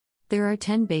There are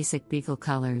 10 basic Beagle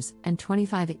colors and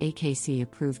 25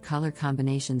 AKC-approved color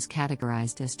combinations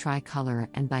categorized as tricolor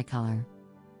and bicolor.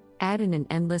 Add in an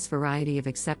endless variety of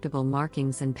acceptable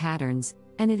markings and patterns,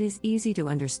 and it is easy to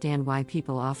understand why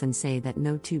people often say that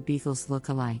no two Beagles look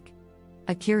alike.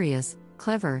 A curious,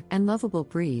 clever, and lovable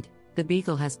breed, the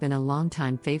Beagle has been a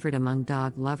long-time favorite among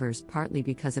dog lovers, partly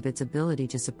because of its ability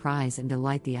to surprise and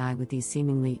delight the eye with these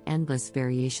seemingly endless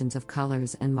variations of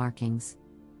colors and markings.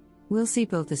 We'll see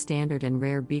both the standard and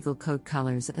rare Beagle coat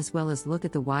colors as well as look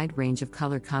at the wide range of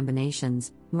color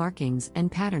combinations, markings,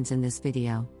 and patterns in this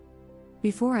video.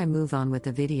 Before I move on with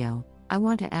the video, I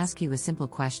want to ask you a simple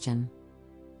question.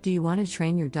 Do you want to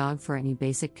train your dog for any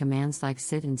basic commands like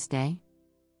sit and stay?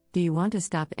 Do you want to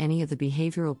stop any of the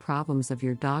behavioral problems of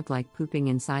your dog like pooping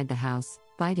inside the house,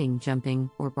 biting,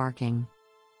 jumping, or barking?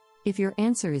 If your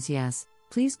answer is yes,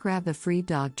 please grab the free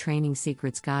Dog Training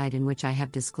Secrets Guide, in which I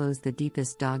have disclosed the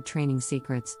deepest dog training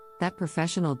secrets that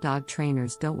professional dog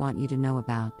trainers don't want you to know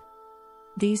about.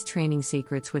 These training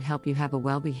secrets would help you have a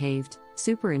well-behaved,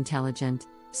 super intelligent,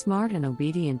 smart and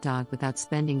obedient dog without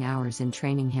spending hours in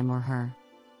training him or her.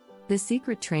 The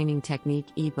Secret Training Technique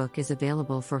ebook is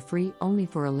available for free only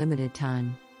for a limited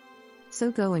time.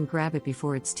 So go and grab it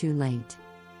before it's too late.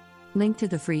 Link to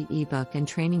the free ebook and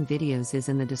training videos is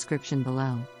in the description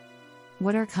below.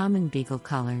 What are common Beagle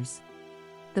colors?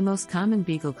 The most common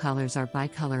Beagle colors are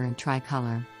bicolor and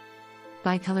tricolor.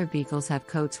 Bicolor Beagles have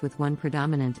coats with one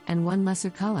predominant and one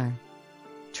lesser color.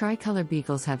 Tricolor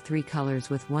Beagles have three colors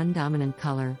with one dominant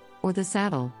color, or the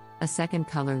saddle, a second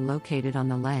color located on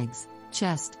the legs,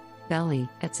 chest, belly,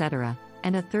 etc.,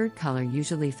 and a third color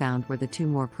usually found where the two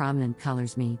more prominent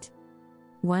colors meet.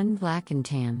 1. Black and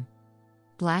tan.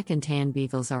 Black and tan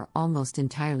Beagles are almost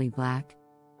entirely black.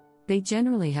 They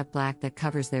generally have black that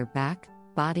covers their back,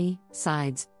 body,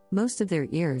 sides, most of their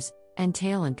ears, and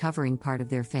tail and covering part of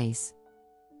their face.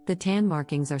 The tan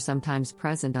markings are sometimes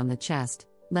present on the chest,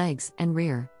 legs, and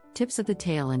rear, tips of the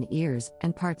tail and ears,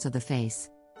 and parts of the face.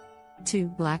 2.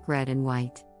 Black, red, and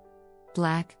white.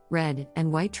 Black, red,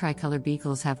 and white tricolor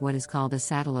Beagles have what is called a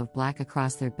saddle of black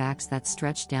across their backs that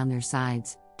stretch down their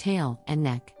sides, tail, and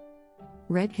neck.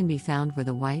 Red can be found where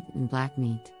the white and black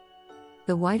meet.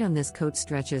 The white on this coat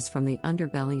stretches from the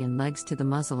underbelly and legs to the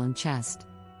muzzle and chest.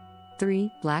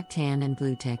 3. Black, tan, and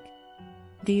blue tick.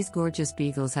 These gorgeous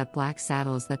Beagles have black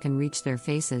saddles that can reach their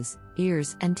faces,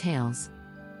 ears, and tails.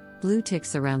 Blue tick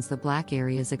surrounds the black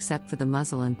areas except for the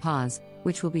muzzle and paws,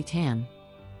 which will be tan.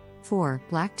 4.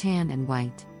 Black, tan, and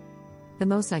white. The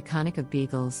most iconic of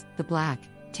Beagles, the black,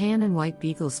 tan, and white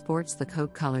Beagle sports the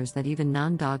coat colors that even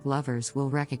non-dog lovers will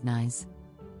recognize.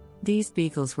 These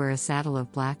Beagles wear a saddle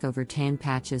of black over tan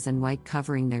patches and white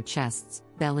covering their chests,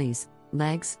 bellies,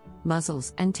 legs,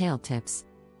 muzzles, and tail tips.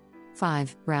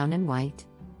 5. Brown and white.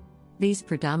 These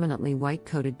predominantly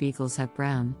white-coated Beagles have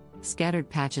brown, scattered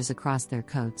patches across their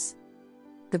coats.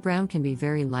 The brown can be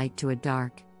very light to a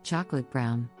dark, chocolate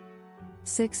brown.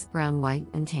 6. Brown, white,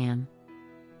 and tan.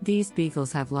 These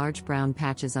Beagles have large brown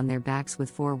patches on their backs with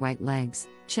 4 white legs,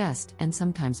 chest, and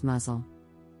sometimes muzzle.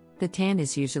 The tan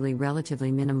is usually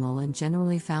relatively minimal and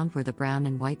generally found where the brown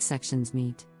and white sections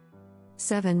meet.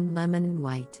 7. Lemon and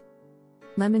white.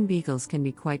 Lemon Beagles can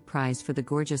be quite prized for the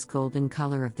gorgeous golden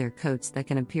color of their coats that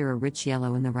can appear a rich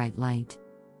yellow in the right light.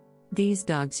 These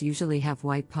dogs usually have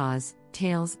white paws,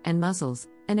 tails, and muzzles,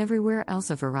 and everywhere else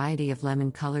a variety of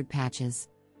lemon-colored patches.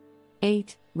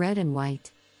 8. Red and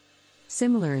white.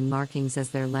 Similar in markings as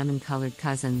their lemon-colored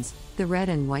cousins, the red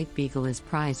and white Beagle is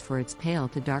prized for its pale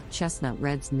to dark chestnut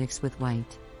reds mixed with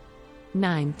white.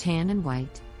 9. Tan and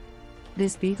white.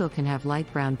 This Beagle can have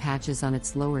light brown patches on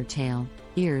its lower tail,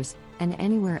 ears, and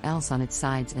anywhere else on its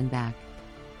sides and back.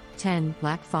 10.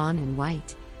 Black, fawn, and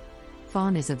white.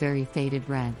 Fawn is a very faded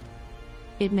red.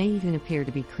 It may even appear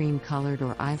to be cream-colored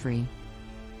or ivory.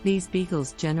 These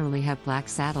Beagles generally have black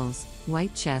saddles,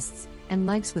 white chests, and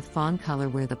legs with fawn color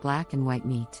where the black and white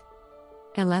meet.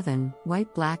 11.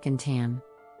 White, black, and tan.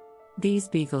 These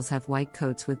Beagles have white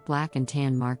coats with black and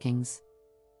tan markings.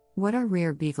 What are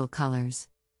rare Beagle colors?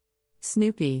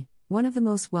 Snoopy, one of the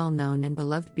most well-known and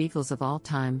beloved Beagles of all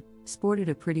time, sported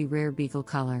a pretty rare Beagle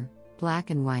color,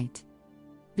 black and white.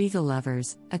 Beagle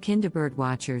lovers, akin to bird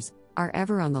watchers, are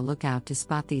ever on the lookout to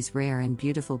spot these rare and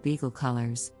beautiful Beagle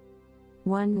colors.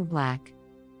 1. Black.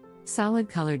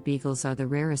 Solid-colored Beagles are the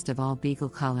rarest of all Beagle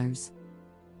colors.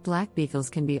 Black Beagles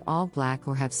can be all black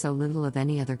or have so little of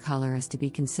any other color as to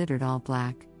be considered all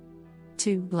black.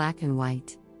 2. Black and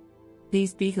white.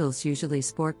 These Beagles usually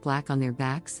sport black on their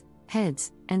backs,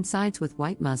 heads, and sides with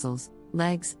white muzzles,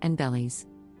 legs, and bellies.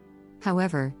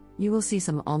 However, you will see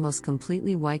some almost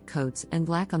completely white coats and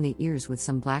black on the ears with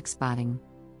some black spotting.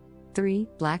 3.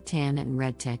 Black tan and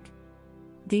red tick.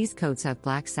 These coats have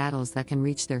black saddles that can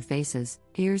reach their faces,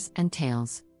 ears, and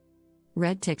tails.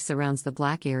 Red tick surrounds the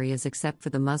black areas except for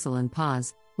the muzzle and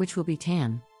paws, which will be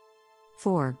tan.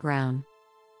 4. Brown.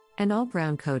 An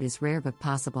all-brown coat is rare but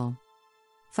possible.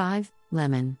 5.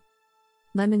 Lemon.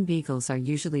 Lemon beagles are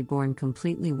usually born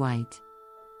completely white.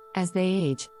 As they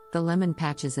age, the lemon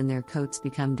patches in their coats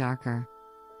become darker.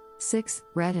 6.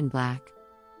 Red and black.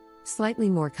 Slightly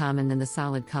more common than the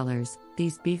solid colors,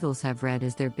 these beagles have red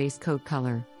as their base coat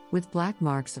color, with black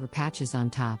marks or patches on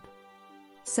top.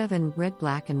 7. Red,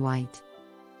 black, and white.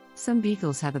 Some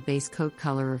beagles have a base coat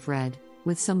color of red,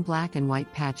 with some black and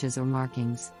white patches or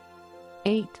markings.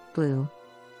 8. Blue.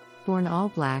 Born all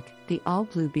black, the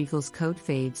all-blue beagle's coat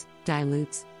fades,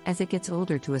 dilutes, as it gets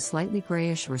older to a slightly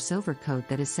grayish or silver coat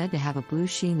that is said to have a blue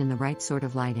sheen in the right sort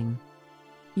of lighting.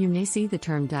 You may see the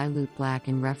term dilute black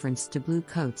in reference to blue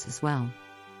coats as well.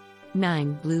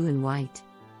 9. Blue and white.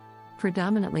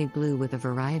 Predominantly blue with a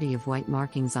variety of white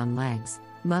markings on legs,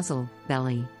 muzzle,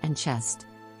 belly, and chest.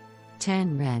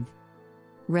 10. Red.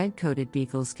 Red-coated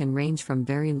beagles can range from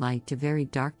very light to very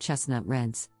dark chestnut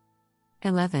reds.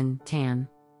 11. Tan.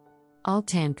 All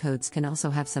tan coats can also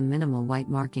have some minimal white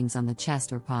markings on the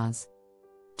chest or paws.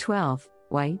 12.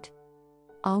 White.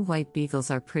 All white beagles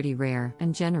are pretty rare,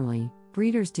 and generally,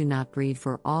 breeders do not breed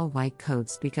for all white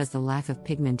coats because the lack of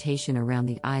pigmentation around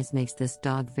the eyes makes this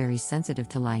dog very sensitive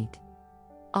to light.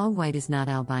 All white is not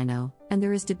albino, and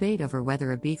there is debate over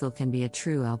whether a beagle can be a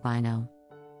true albino.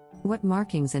 What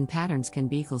markings and patterns can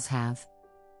beagles have?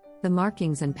 The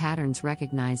markings and patterns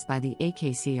recognized by the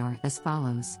AKC are as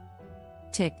follows.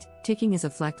 Ticked. Ticking is a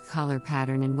flecked collar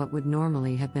pattern in what would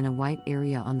normally have been a white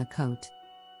area on the coat.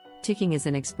 Ticking is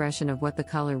an expression of what the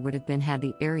color would have been had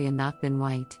the area not been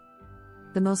white.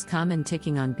 The most common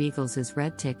ticking on beagles is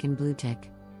red tick and blue tick.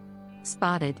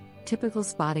 Spotted. Typical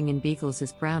spotting in beagles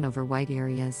is brown over white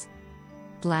areas.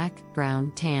 Black,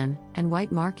 brown, tan, and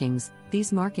white markings.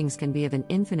 These markings can be of an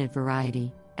infinite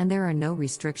variety, and there are no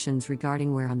restrictions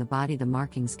regarding where on the body the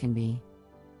markings can be.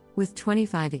 With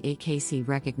 25 AKC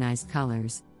recognized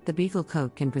colors, the beagle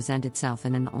coat can present itself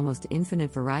in an almost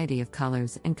infinite variety of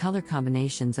colors and color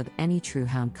combinations of any true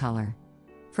hound color.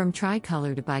 From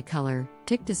tricolor to bicolor,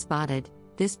 tick to spotted,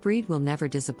 this breed will never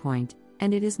disappoint,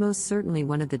 and it is most certainly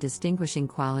one of the distinguishing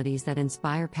qualities that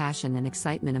inspire passion and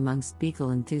excitement amongst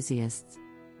beagle enthusiasts.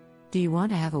 Do you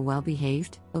want to have a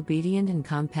well-behaved, obedient, and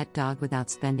calm pet dog without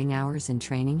spending hours in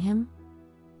training him?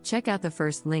 Check out the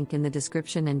first link in the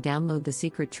description and download the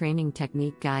Secret Training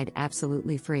Technique Guide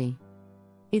absolutely free.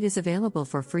 It is available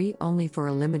for free only for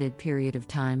a limited period of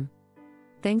time.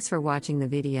 Thanks for watching the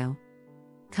video.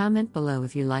 Comment below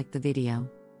if you liked the video.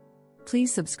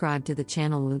 Please subscribe to the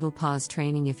channel Little Paws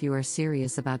Training if you are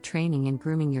serious about training and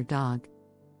grooming your dog.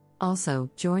 Also,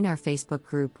 join our Facebook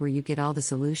group where you get all the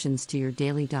solutions to your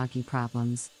daily doggy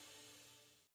problems.